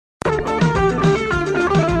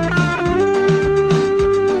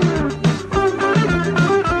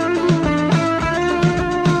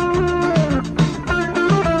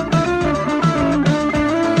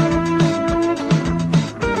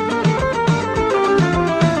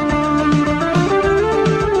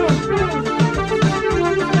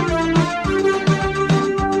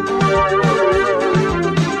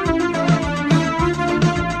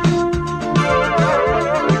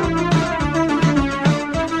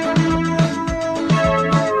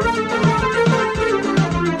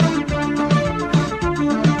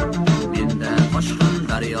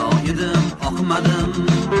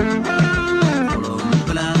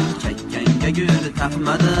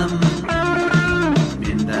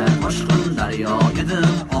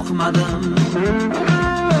boqmadim,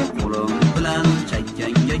 qo'lim bilan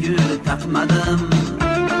chakkanga gul taqmadim.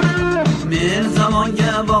 Men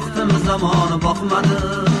zamonga boqdim, zamon boqmadi.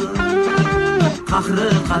 Qahri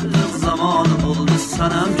qattiq zamon bo'ldi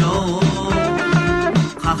sanamjon.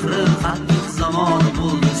 Qahri qattiq zamon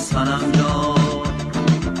bo'ldi sanamjon.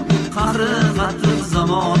 Qahri qattiq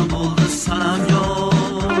zamon bo'ldi sanamjon.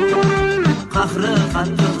 Qahri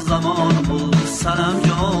qattiq zamon bo'ldi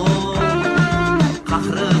sanamjon.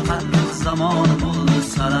 Qahri qattiq zamon bo'ldi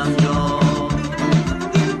sanamjon.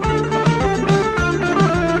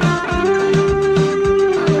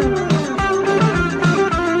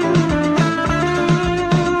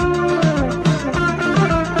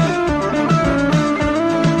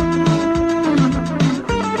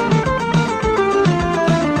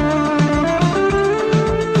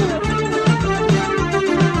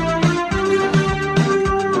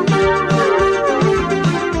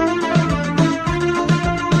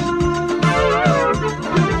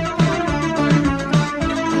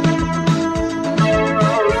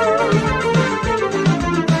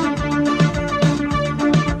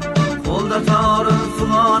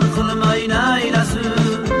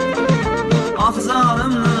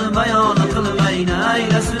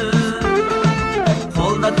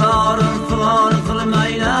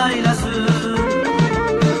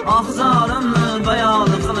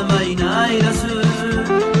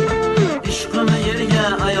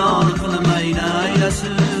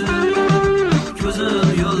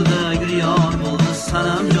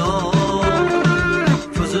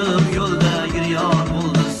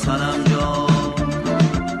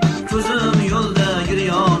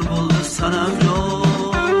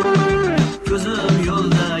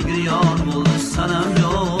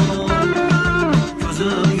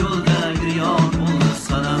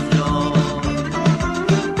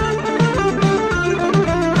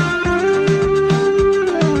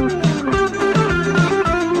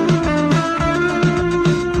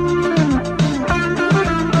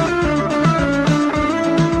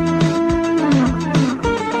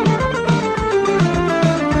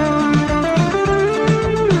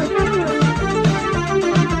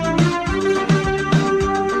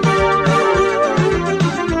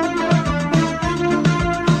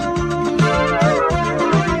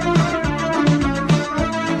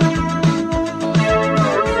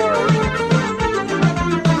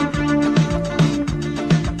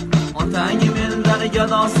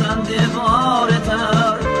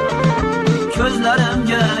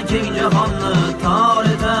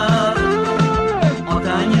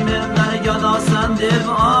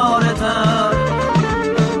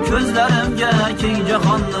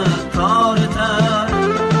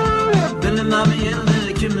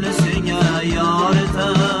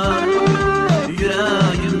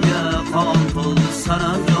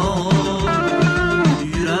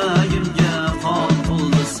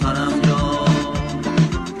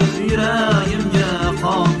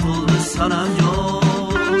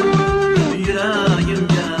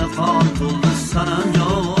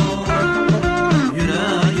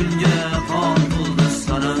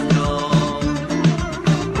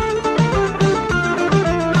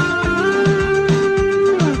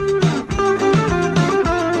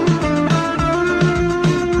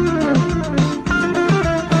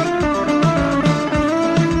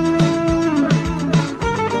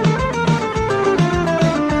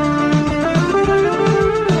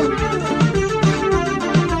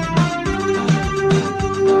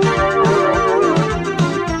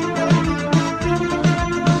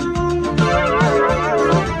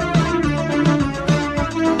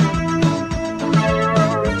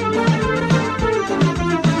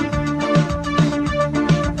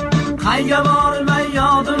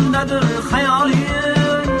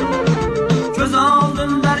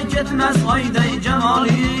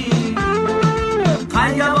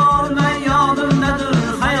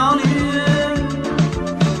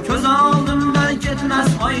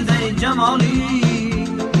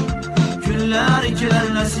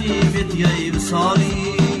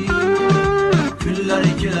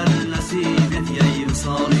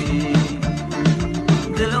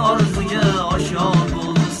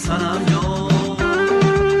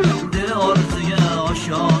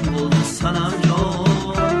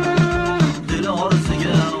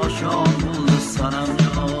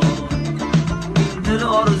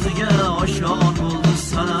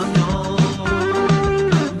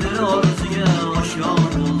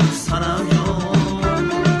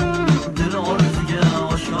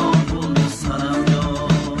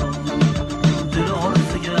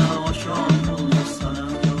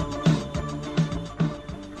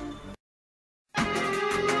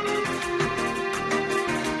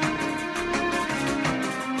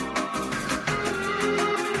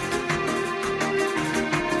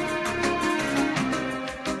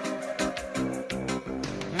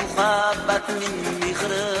 Mening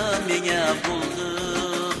mehrim menga bo'ldi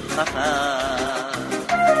xafa.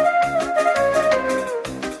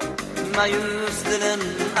 Mayus dilim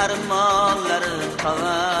armonlari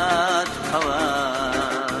qavat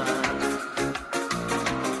qavat.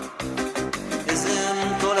 Izim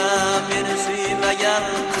to'la meni suymagan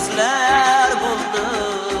qizlar bo'ldi.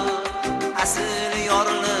 Asl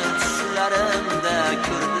yorli tushlarimda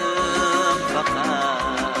ko'rdim faqat.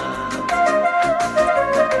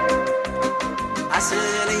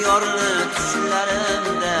 Asl yorli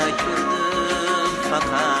tushlarimda ko'rdim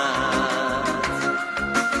faqat.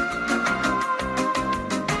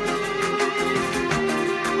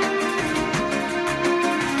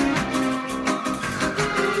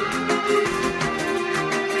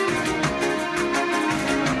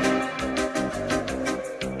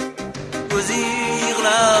 O'zi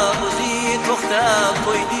yig'lab, o'zi to'xtab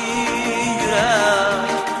qo'ydi yurak.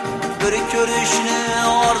 Bir ko'rishni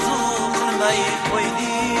orzu qilmay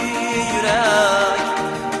qo'ydi yurak.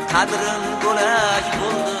 Qadrim bo'lak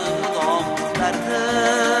bo'ldi mudom,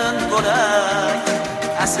 dardim bo'lak.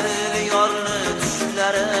 Asl yorli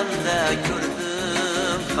tushlarimda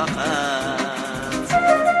ko'rdim faqat.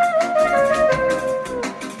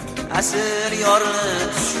 Asl yorli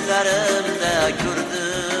tushlarimda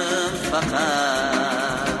ko'rdim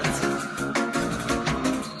faqat.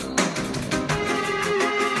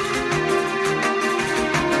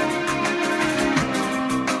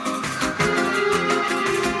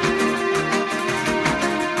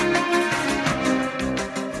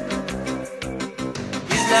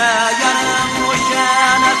 Izlaganim o'sha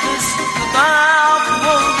nafis kitob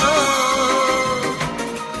bo'ldi.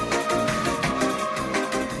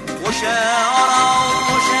 O'sha orol,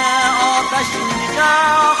 o'sha otash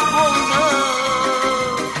nigoh bo'ldi.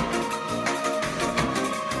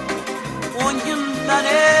 O'ngimda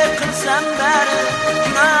ne qilsam bari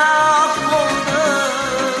gunoh bo'ldi.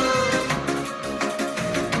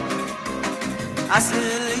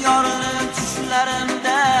 Asl yorli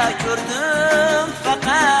tushlarimda ko'rdim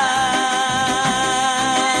faqat.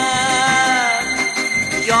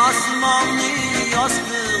 Yosmonni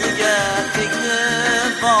yostig'iga tegdi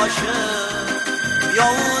boshim.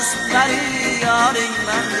 Yovuz pari yoring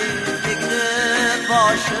mendek tegdi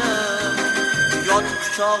boshim. Yot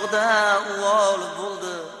quchog'da uvol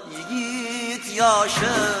bo'ldi yigit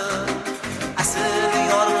yoshim. Asl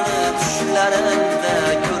yorli tushlarimda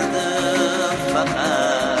ko'rdim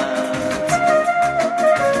faqat.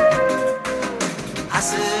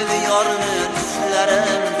 Asl yorli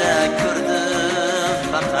tushlarimda ko'rdim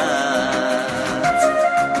faqat.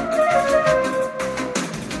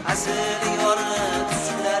 Asl yorli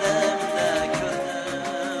tushlarimda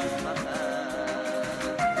ko'rdim faqat.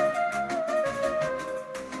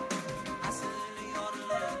 Asl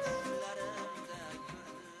yorli tushlarimda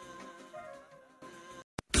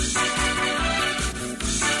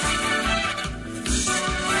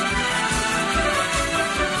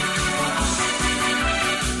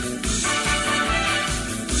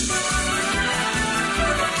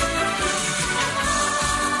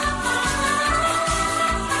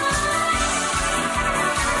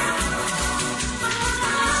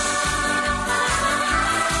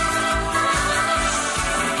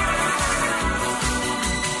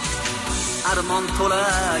armon to'la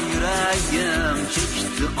yuragim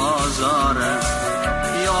chekdi ozor.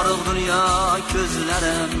 Yorug' dunyo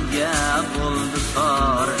ko'zlarimga bo'ldi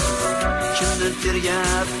tor. Kimni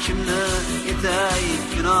tergab, kimni etay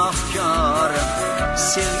gunohkor.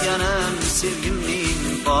 Sevganim sevgimning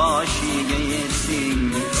boshiga yetding.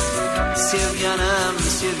 Sevganim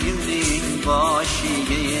sevgimning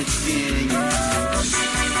boshiga yetding.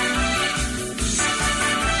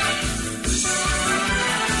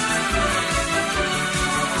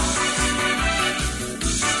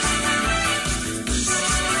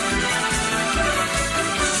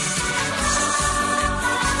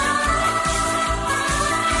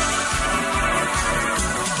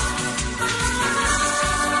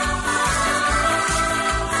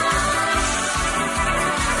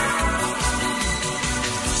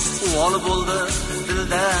 Uvol bo'ldi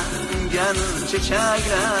dilda ungan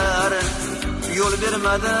chechaklar. Yo'l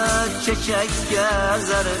bermadi chechakka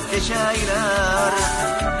zarb chechaklar.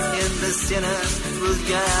 Endi seni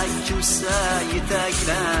o'zga kimsa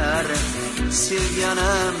yetaklar.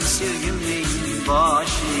 Sevganim sevgimning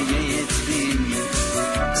boshiga yetding.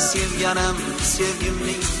 Sevganim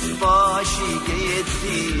sevgimning boshiga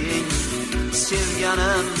yetding.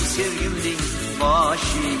 Sevganim sevgimning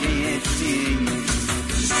boshiga yetding.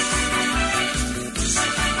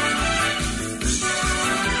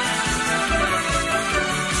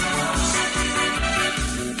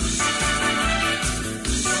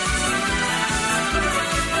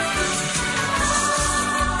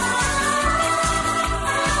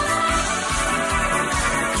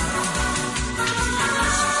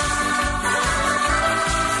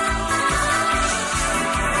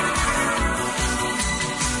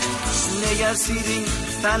 siyding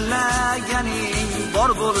tanlaganing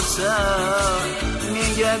bor bo'lsa,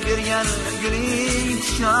 menga bergan guling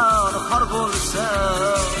tishon xor bo'lsa,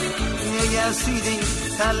 menga siyding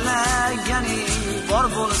tanlaganing bor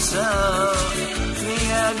bo'lsa,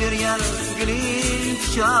 menga bergan guling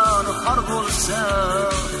tishon xor bo'lsa,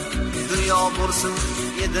 dunyo bo'lsin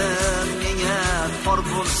edi menga xor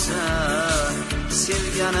bo'lsa,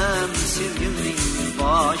 sevganim sevgimning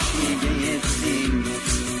boshiga yetding,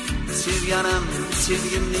 sevganim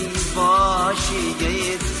sevgimning boshiga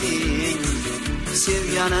yetding,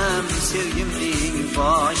 sevganim sevgimning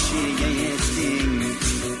boshiga yetding,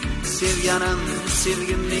 sevganim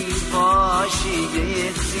sevgimning boshiga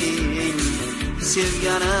yetding,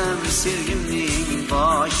 sevganim sevgimning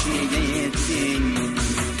boshiga yetding.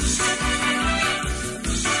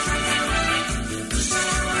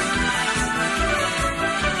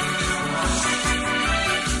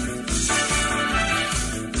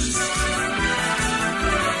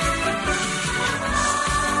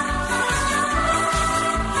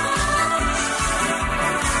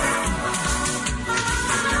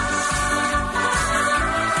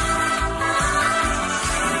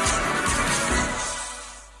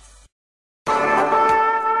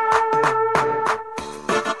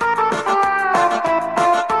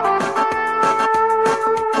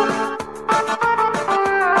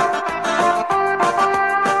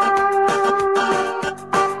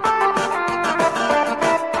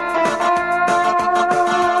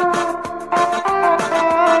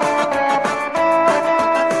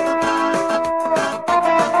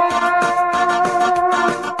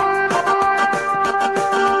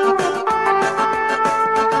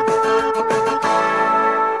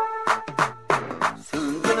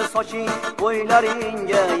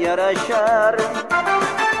 Bo'ylaringga yarashar,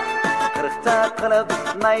 qirqta qilib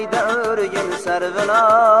mayda o'rgin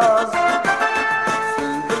sarvinoz.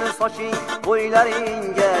 Singil soching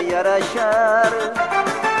bo'ylaringga yarashar,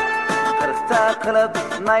 qirqta qilib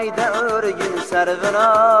mayda o'rgin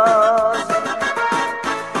sarvinoz.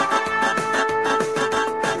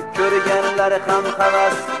 Ko'rganlar ham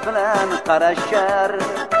havas bilan qarashar,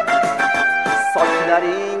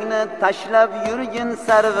 sochlaringni tashlab yurgin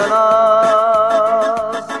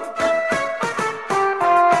sarvinoz,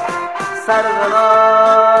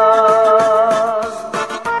 sarvinoz.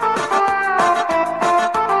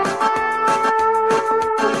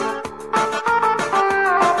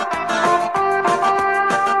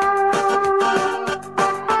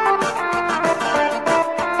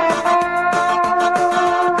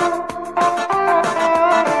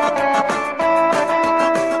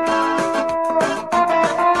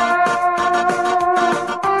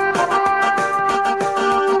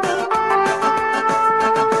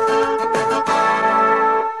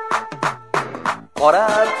 Qora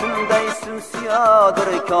tunday simsiyodir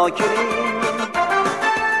kokiring,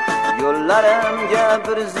 yo'llarimga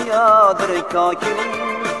bir ziyodir kokiring.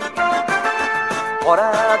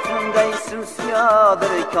 Qora tunday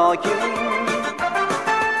simsiyodir kokiring,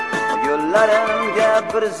 yo'llarimga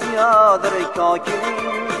bir ziyodir kokiring.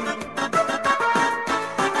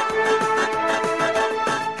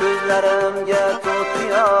 Ko'zlarimga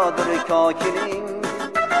to'tiyodir kokiring,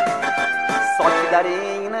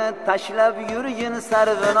 sochlaringni tashlab yurgin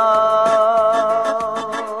sarvinoz,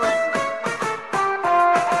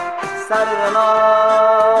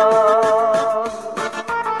 sarvinoz.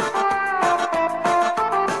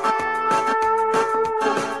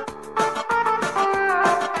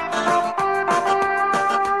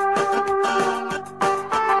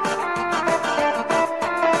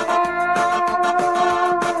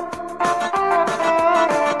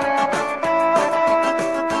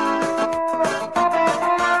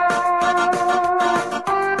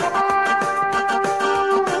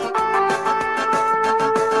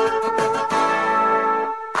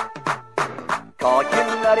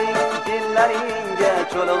 Kokillaring dillaringga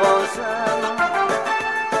cho'lg'onsin,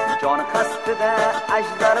 jon qasdida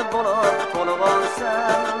ajdar bo'lib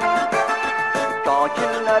to'lg'onsin.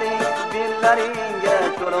 Kokillaring dillaringga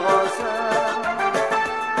cho'lg'onsin,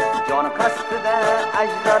 jon qasdida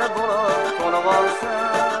ajdar bo'lib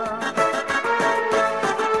to'lg'onsin.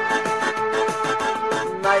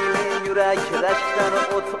 Mayli yurak rashkdan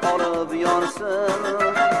o't olib yonsin,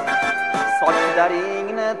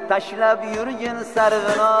 sochlaringni tashlab yurgin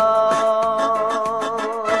sarvinoz,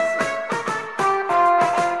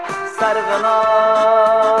 sarvinoz.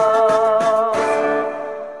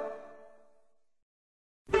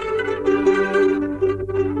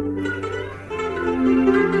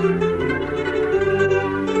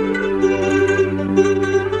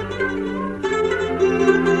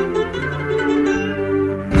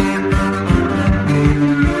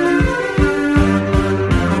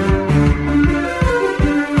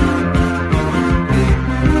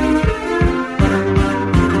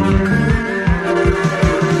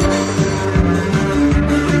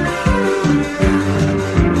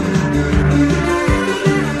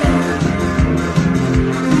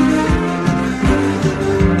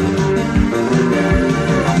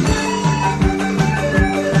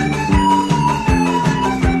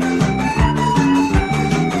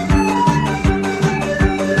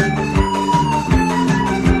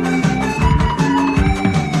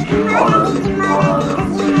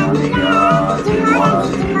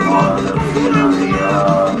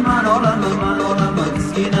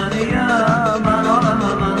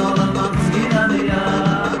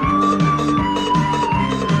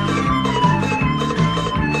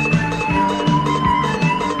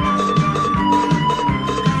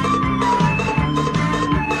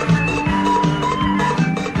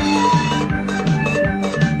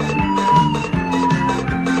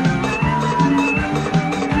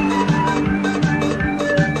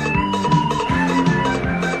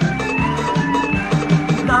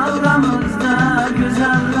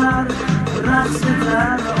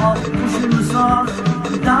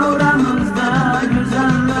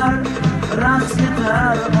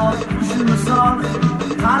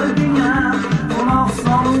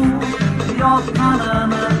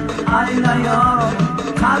 yoqqanini aylayor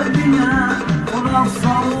qalbingga quloq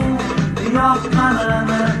sol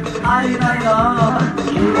yoqqanini aylayor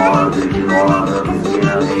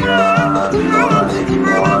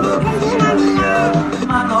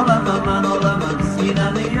man olaman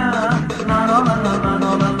sinaniya man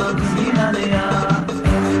olaman sinaniya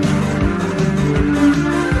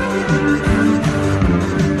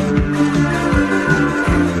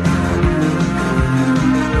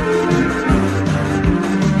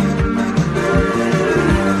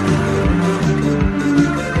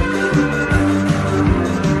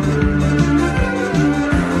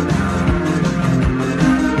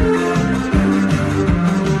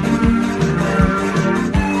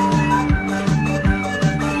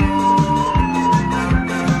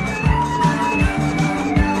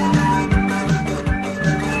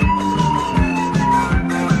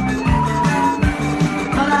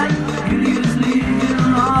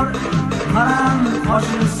Qaram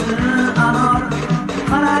qoshisi anor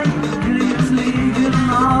qarang gul yuzli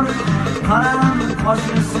gulnor qaram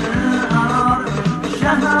qoshisi anor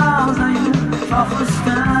shahozayu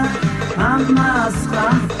shoxista hammasi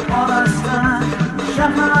ham orasida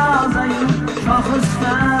shahozayu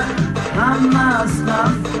shoxista hammasi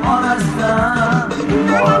ham orasida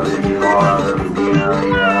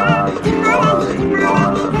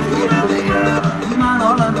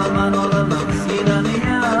man olaman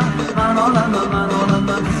sinaniya man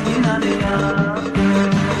olaman sinaniya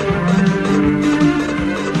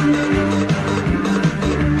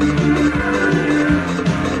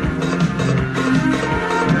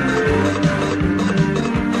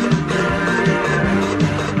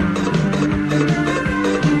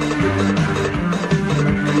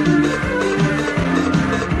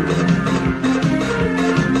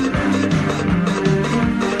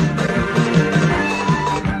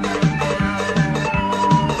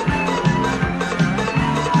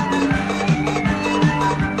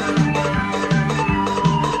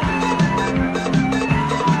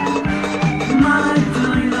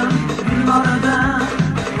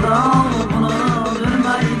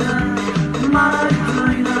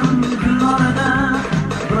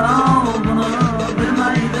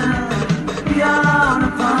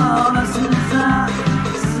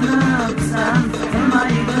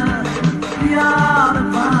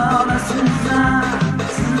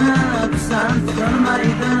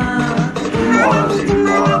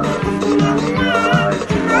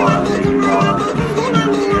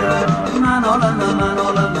man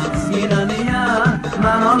olaman sinaniya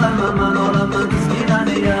man olaman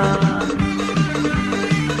sinaniya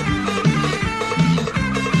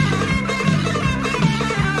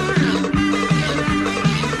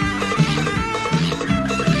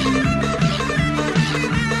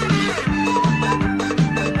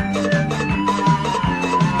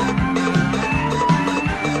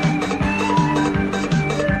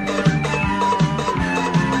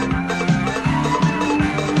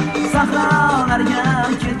sahrolarga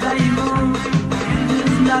ketaymu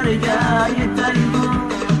yulduzlarga yetaymu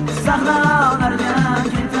sahrolarga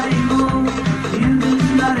ketaymu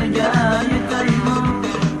yulduzlarga yetaymu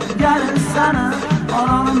gar sani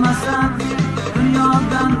ololmasam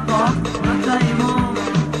dunyodan toptaymu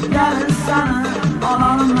gar sani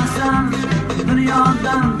ololmasam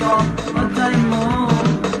dunyodan toptaymu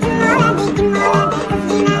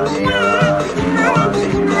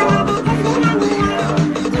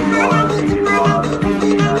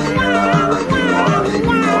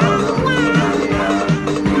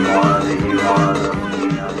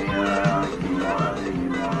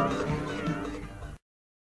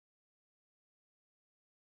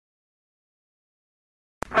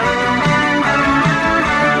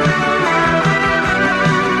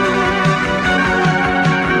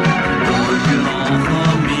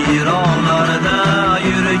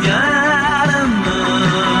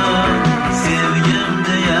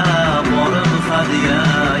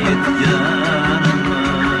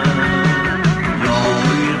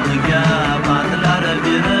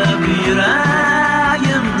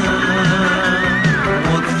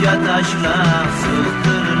tashlab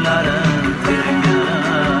so'tirlarim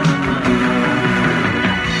tergan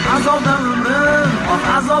azobdan umrim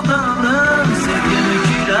azobdan umrim sevgini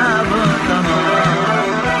kuylab o'taman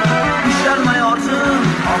ushalmay orzum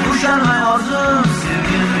ushalmay orzum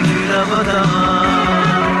sevgini kuylab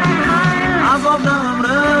o'taman azobdan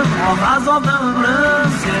umrim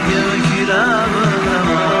sevgini kuylab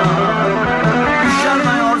o'taman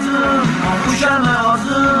ushalmay orzum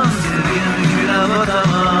sevgini kuylab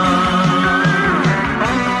o'taman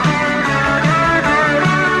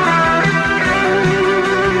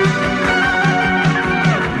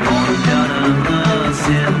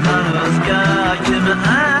sendan o'zga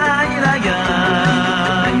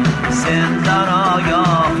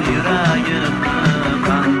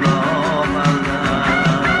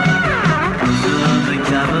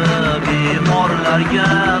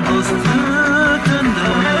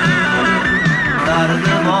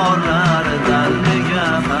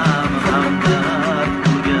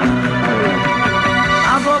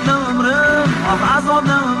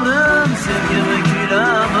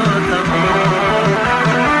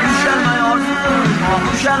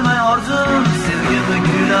ushalmay orzum sevgimni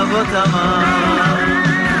kuylab o'taman.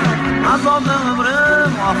 Azobda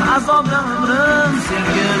umrim, azobda umrim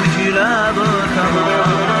sevgimni kuylab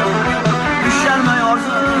o'taman. Ushalmay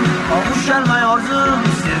orzum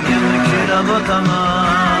sevgimni kuylab o'taman.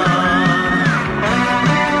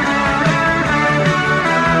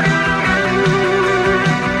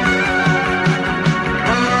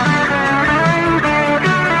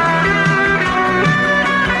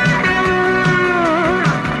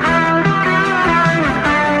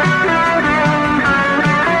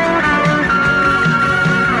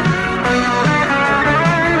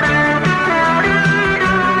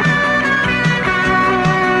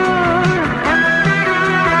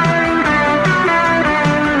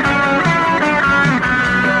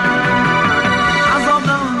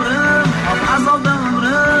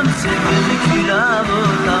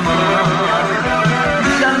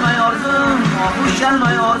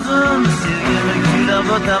 Ushalmay orzum sevgimni kuylab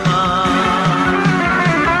o'taman.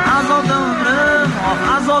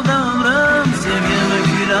 Azobda umrim sevgimni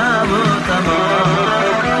kuylab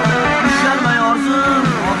o'taman.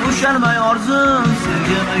 Ushalmay orzum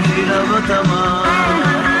sevgimni kuylab o'taman.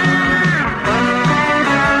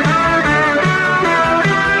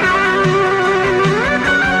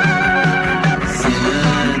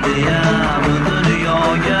 Seni deya bu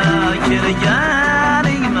dunyoga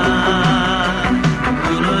kelganingman,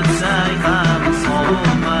 unutsang ham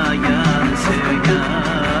sog'inmagan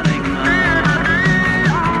sevganingman.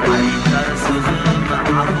 Aytar so'zim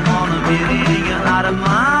armon mening,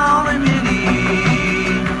 armon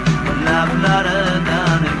mening,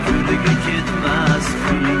 lablaridan kulgi ketmas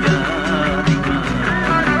kuyganingman.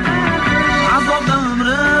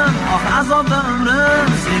 Azobda umrim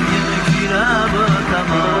sevgimni kuylab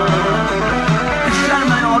o'taman.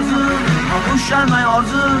 Ushalmay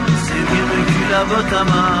orzum sevgimni kuylab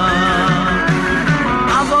o'taman.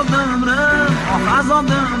 Azobda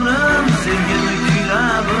umrim sevgimni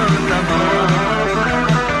kuylab o'taman.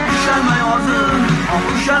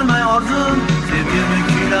 Ushalmay orzum sevgimni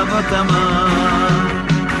kuylab o'taman.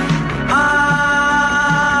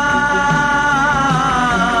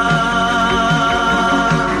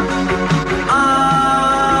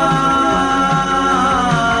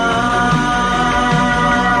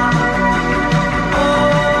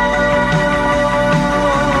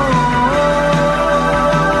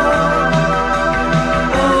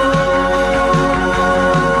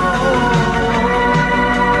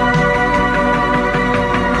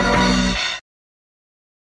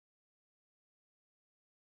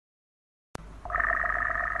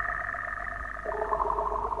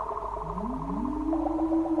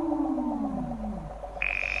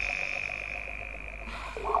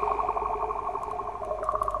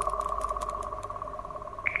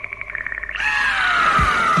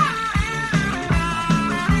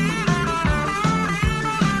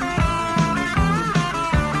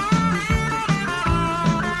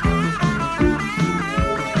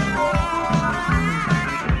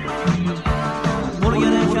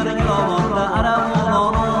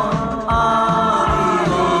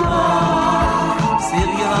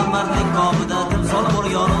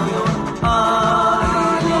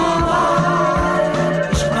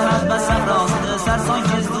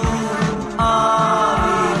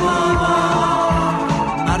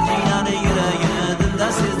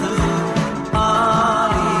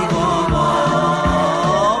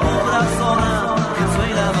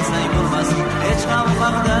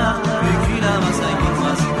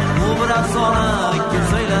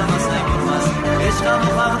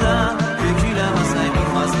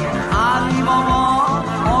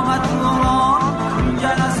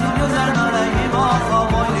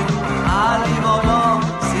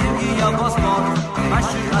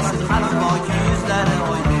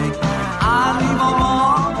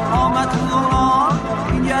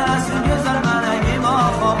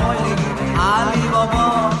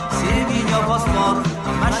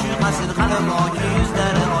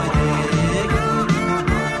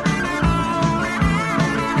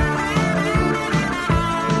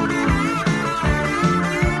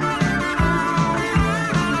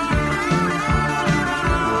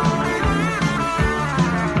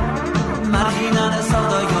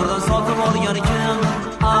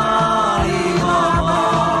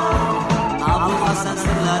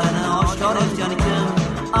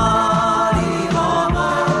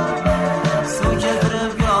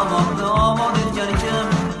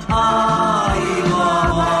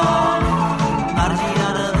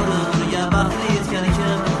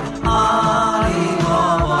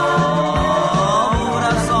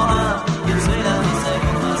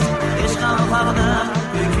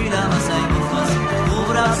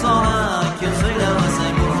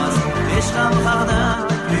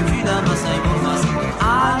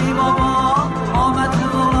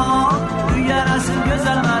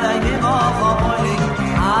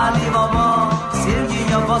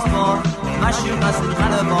 bosbor mashuqasi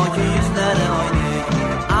hali boki yuzlari oydek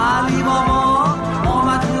Ali bobo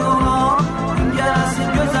omadli o'g'lon unga nasib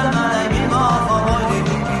go'zal malagi boboylik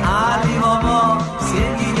Ali bobo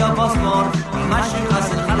sevgiga bosbor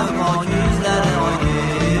mashuqasi hali boki yuzlari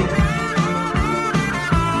oydek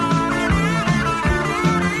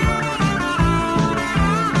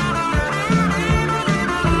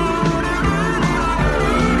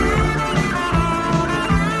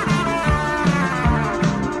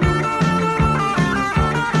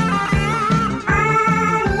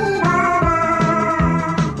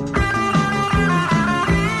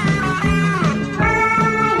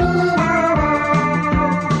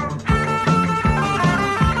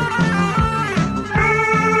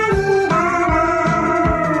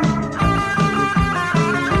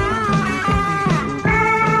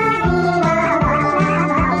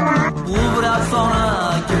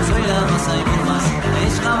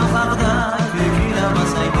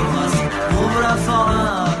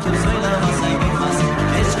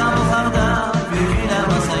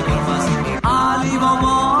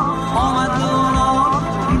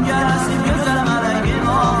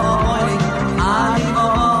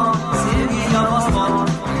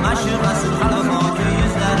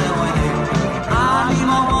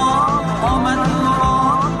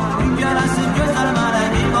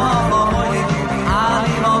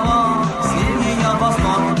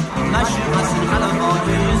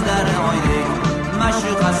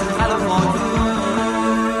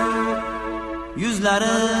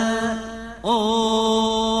yuzlari oydek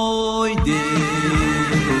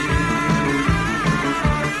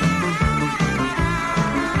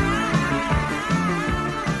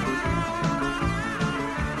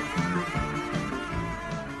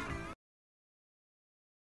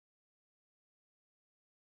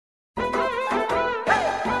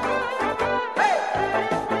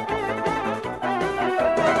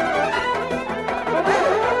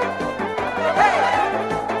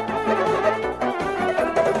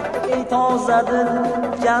tozadir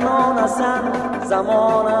janonasan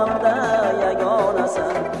zamonamda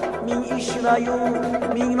yagonasan ming ishrayu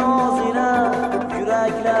ming nozira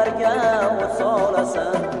yuraklarga o't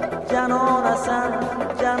solasan janonasan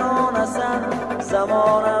janonasan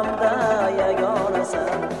zamonamda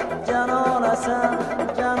yagonasan janonasan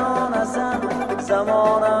janonasan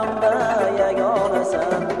zamonamda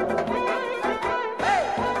yagonasan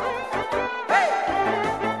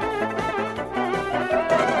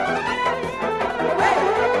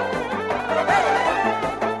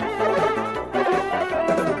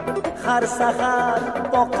har sahar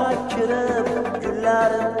boqqa kirib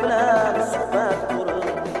gullarim bilan suhbat qurib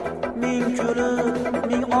ming kulib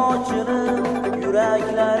ming ochirib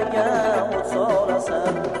yuraklarga o't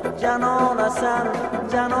solasan janonasan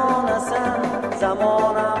janonasan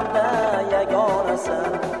zamonamda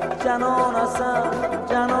yagonasan janonasan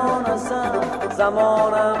janonasan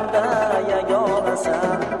zamonamda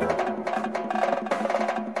yagonasan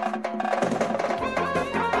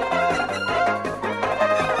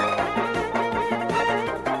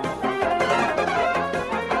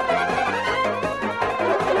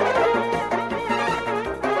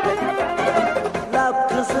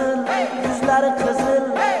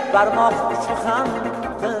barmoq uchi ham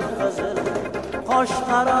qip-qizil qosh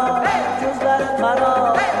qaro ko'zlari qaro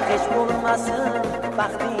hech bo'lmasin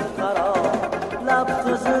baxting qaro lab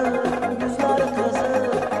qizil yuzlari qizil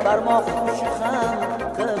barmoq uchi ham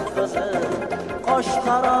qip-qizil qosh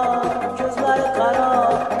qaro ko'zlari qaro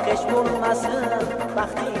hech bo'lmasin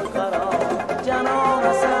baxting qaro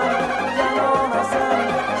janonasan janonasan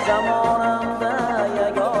zamonamda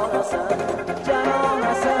yagonasan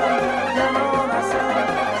janonasan janonasan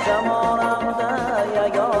zamonamda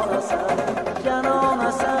yagonasan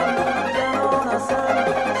janonasan janonasan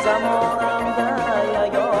zamonamda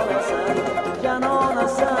yagonasan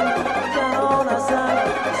janonasan janonasan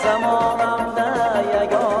zamonamda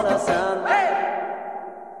yagonasan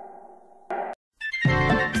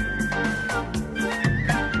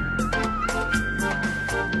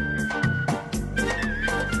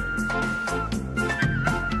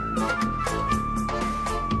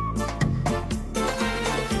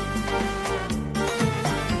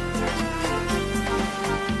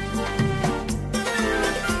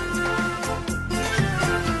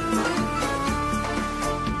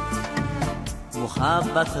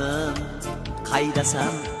muhabbatim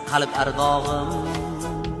qaydasan qalb ardog'im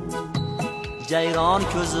jayron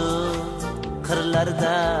ko'zi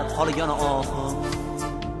qirlarida qolgan ohim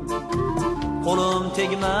qo'lim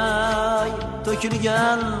tegmay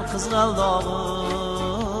to'kilgan qizg'aldog'im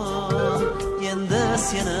endi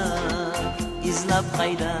seni izlab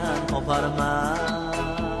qaydan toparman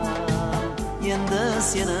endi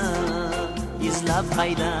seni izlab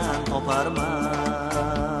qaydan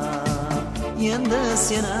toparman, endi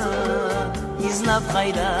seni izlab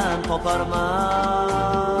qaydan toparman,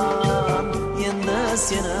 endi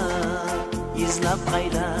seni izlab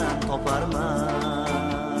qaydan toparman.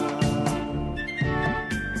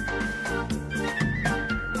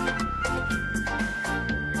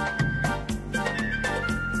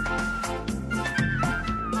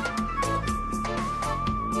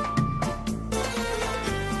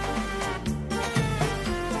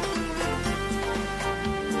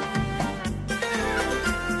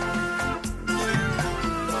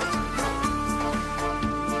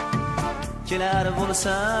 Kelar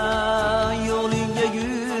bo'lsa yo'lingga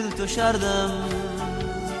gul to'shardim,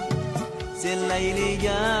 sen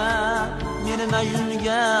Layliga meni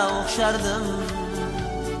Majnunga o'xshardim.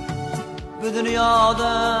 Bu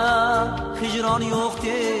dunyoda hijron yo'q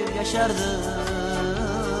deb yashardim,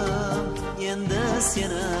 endi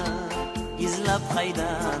seni izlab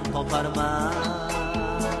qaydan toparman,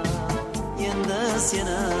 endi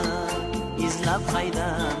seni izlab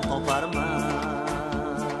qaydan toparman,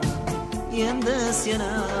 endi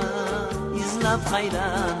seni izlab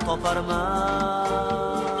qaydan toparman,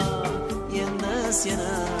 endi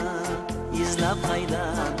seni izlab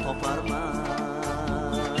qaydan toparman.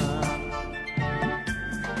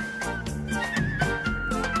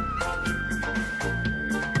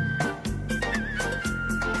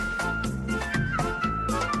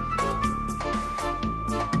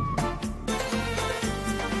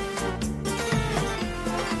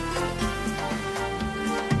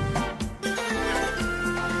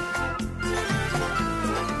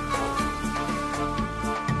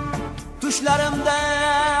 Tushlarimda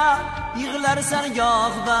yig'larsan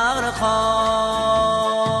goh bag'ri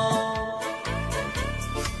qon,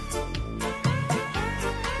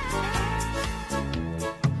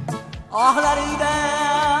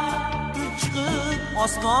 ohlaringdan chiqib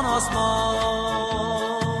osmon osmon.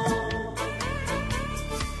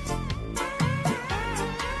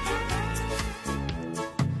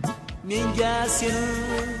 Menga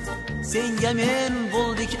sen, senga men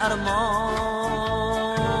bo'ldik armon,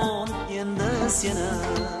 endi seni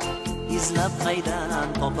izlab qaydan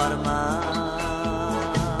toparman,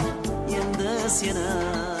 endi seni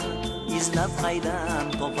izlab qaydan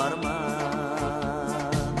toparman,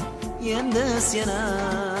 endi seni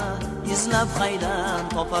izlab qaydan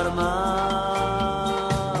toparman,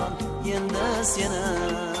 endi seni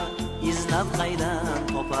izlab qaydan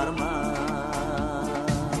toparman.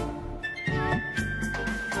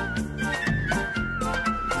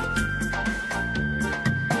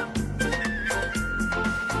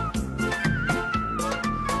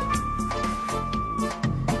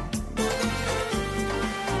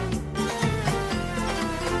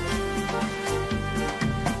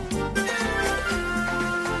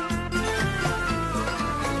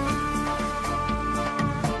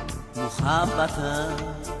 Muhabbatim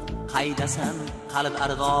qaydasan qalb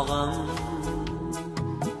ardog'im,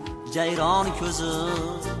 jayron ko'zi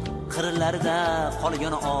qirlarda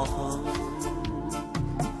qolgan ohim.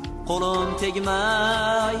 Qo'lim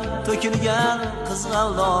tegmay to'kilgan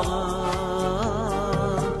qizg'aldog'im,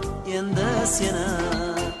 endi seni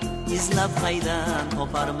izlab qaydan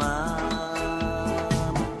toparman,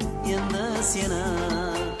 endi seni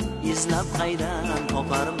izlab qaydan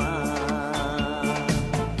toparman,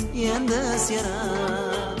 endi seni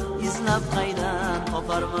izlab qaydan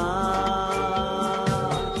toparman,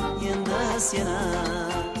 endi seni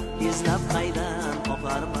izlab qaydan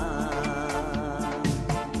toparman,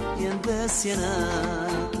 endi seni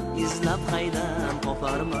izlab qaydan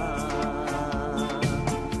toparman.